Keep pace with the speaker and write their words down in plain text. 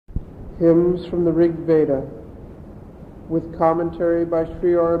Hymns from the Rig Veda, with commentary by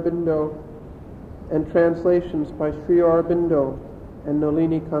Sri Aurobindo and translations by Sri Aurobindo and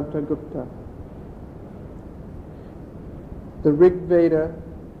Nolini Kanta Gupta. The Rig Veda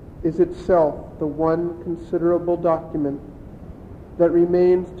is itself the one considerable document that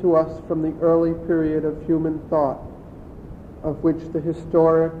remains to us from the early period of human thought, of which the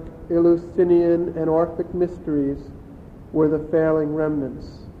historic, Eleusinian, and Orphic mysteries were the failing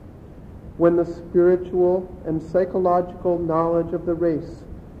remnants, when the spiritual and psychological knowledge of the race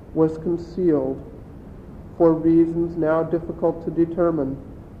was concealed, for reasons now difficult to determine,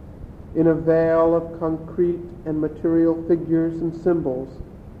 in a veil of concrete and material figures and symbols,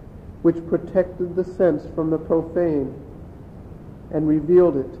 which protected the sense from the profane and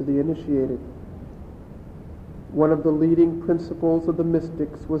revealed it to the initiated. One of the leading principles of the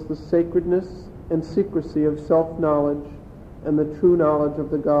mystics was the sacredness and secrecy of self-knowledge and the true knowledge of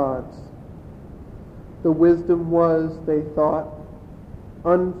the gods. The wisdom was, they thought,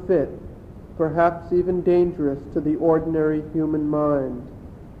 unfit, perhaps even dangerous to the ordinary human mind,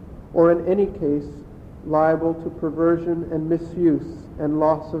 or in any case liable to perversion and misuse and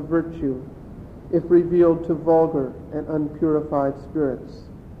loss of virtue if revealed to vulgar and unpurified spirits.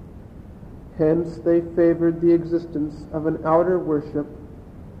 Hence they favored the existence of an outer worship,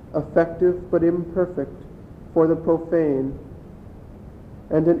 effective but imperfect for the profane,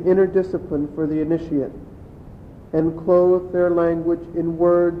 and an inner discipline for the initiate, and clothed their language in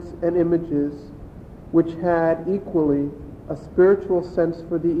words and images which had equally a spiritual sense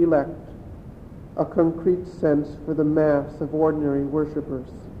for the elect, a concrete sense for the mass of ordinary worshippers.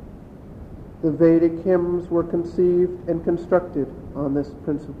 The Vedic hymns were conceived and constructed on this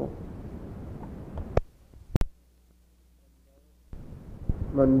principle.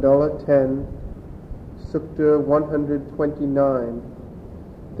 Mandala 10, Sukta 129,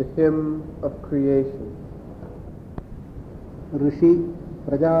 the hymn of creation. ऋषि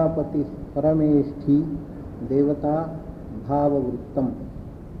प्रजापति परमेष्ठी देवता भाववृत्तम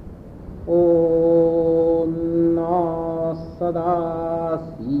ओम न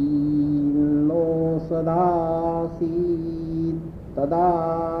सदासी no सदासी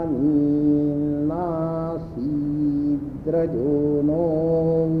तदानीनासीद्रजो no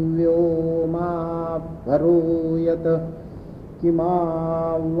Vyoma भरूयत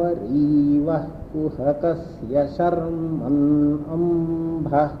किमावरीवः कुहकस्य शर्मन्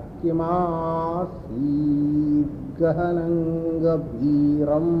अम्भः किमासीद्गहनं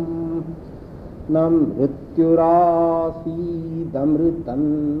गभीरम् न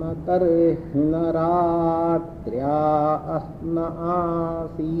मृत्युरासीदमृतन्न तर्हि न रात्र्या न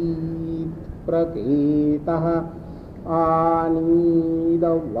आसीत् प्रकेतः आनीदवातं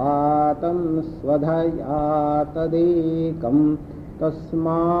स्वधया तदेकं तस्माद्धान्यन्न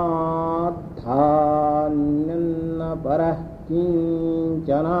परः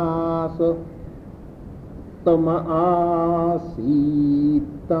किञ्चनासु तम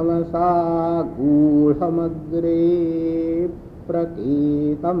आसीत् तमसा गूढमग्रे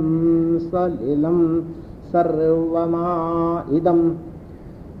प्रकेतं सलिलं सर्वमा इदं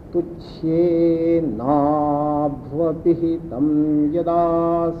तुच्छ्येनाभ्वपिहितं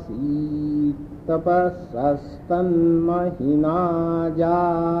यदासीत् तपसस्तन्महिना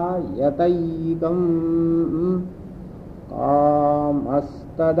जायतैकम्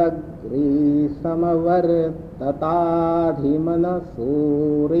कामस्तदग्रे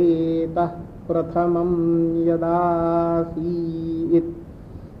समवर्तताधिमनसोरेतः प्रथमं यदासीत्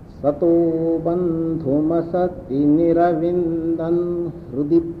सतो बन्धुमसति निरविन्दन्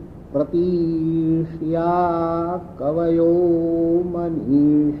हृदि प्रतीक्ष्या कवयो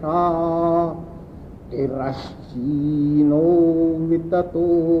मनीषा तिरश्चीनो विततो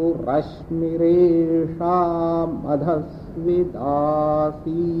रश्मिरेषा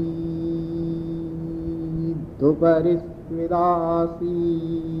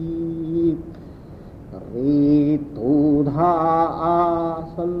मधस्विदासीद्धुपरिस्विदासीत् रेतोधा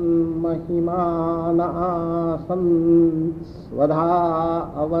आसन् महिमान आसन् स्वधा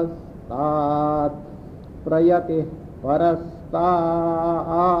अवस्थात् प्रयतिः परस्तात्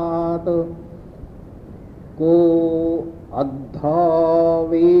को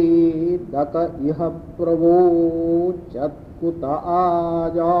अद्धावेदक इह प्रवोचत् कुत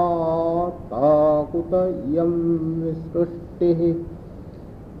आजाता कुत इयं विसृष्टिः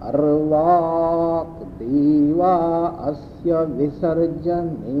अर्वाक् देवा अस्य विसर्जनेनाथा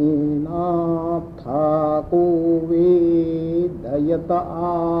को वेदयत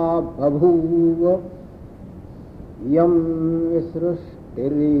आबभूव यं विसृष्टि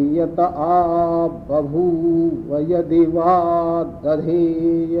तिर्यत आ बभूव यदि वा दधे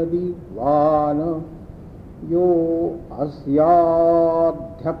यदि वा न यो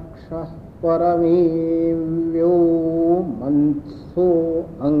अस्याध्यक्षः परमेव्यो मंसो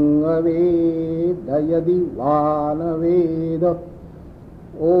अंगवेद यदि वा न वेद।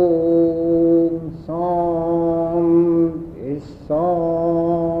 ओम शांति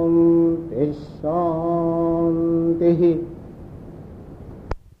शांति शांति।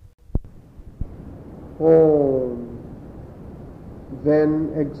 Om.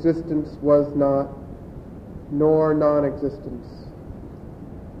 Then existence was not, nor non-existence.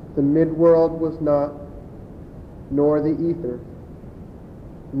 The midworld was not, nor the ether,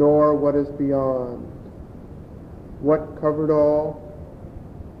 nor what is beyond. What covered all?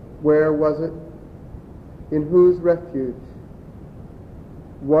 Where was it? In whose refuge?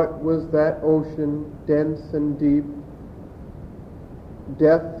 What was that ocean, dense and deep?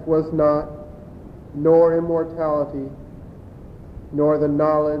 Death was not, nor immortality, nor the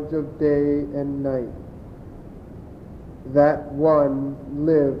knowledge of day and night. That one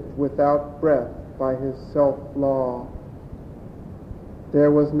lived without breath by his self-law.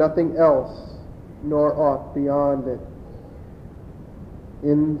 There was nothing else, nor aught beyond it.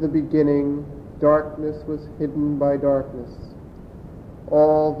 In the beginning, darkness was hidden by darkness.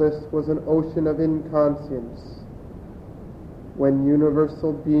 All this was an ocean of inconscience. When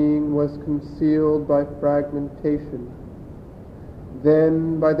universal being was concealed by fragmentation,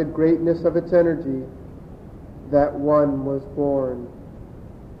 then by the greatness of its energy, that one was born.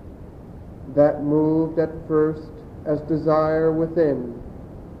 That moved at first as desire within,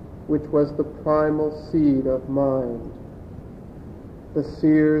 which was the primal seed of mind. The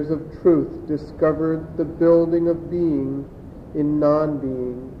seers of truth discovered the building of being in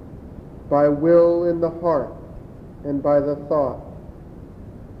non-being, by will in the heart and by the thought.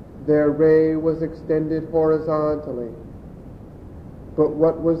 Their ray was extended horizontally. But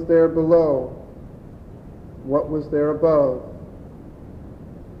what was there below? What was there above?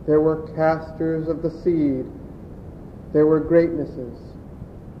 There were casters of the seed. There were greatnesses.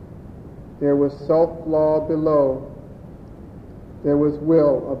 There was self-law below. There was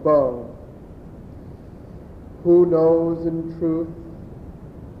will above. Who knows in truth?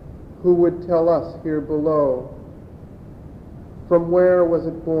 Who would tell us here below? From where was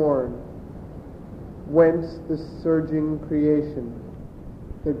it born? Whence this surging creation?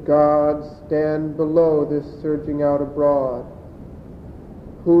 The gods stand below this surging out abroad.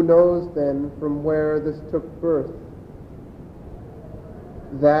 Who knows then from where this took birth?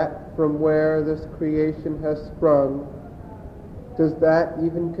 That from where this creation has sprung, does that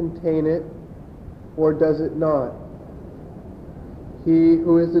even contain it, or does it not? He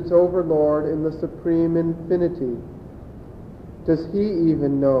who is its overlord in the supreme infinity, does he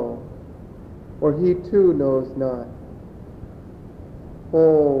even know, or he too knows not?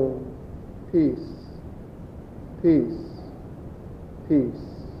 Oh, peace, peace,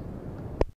 peace.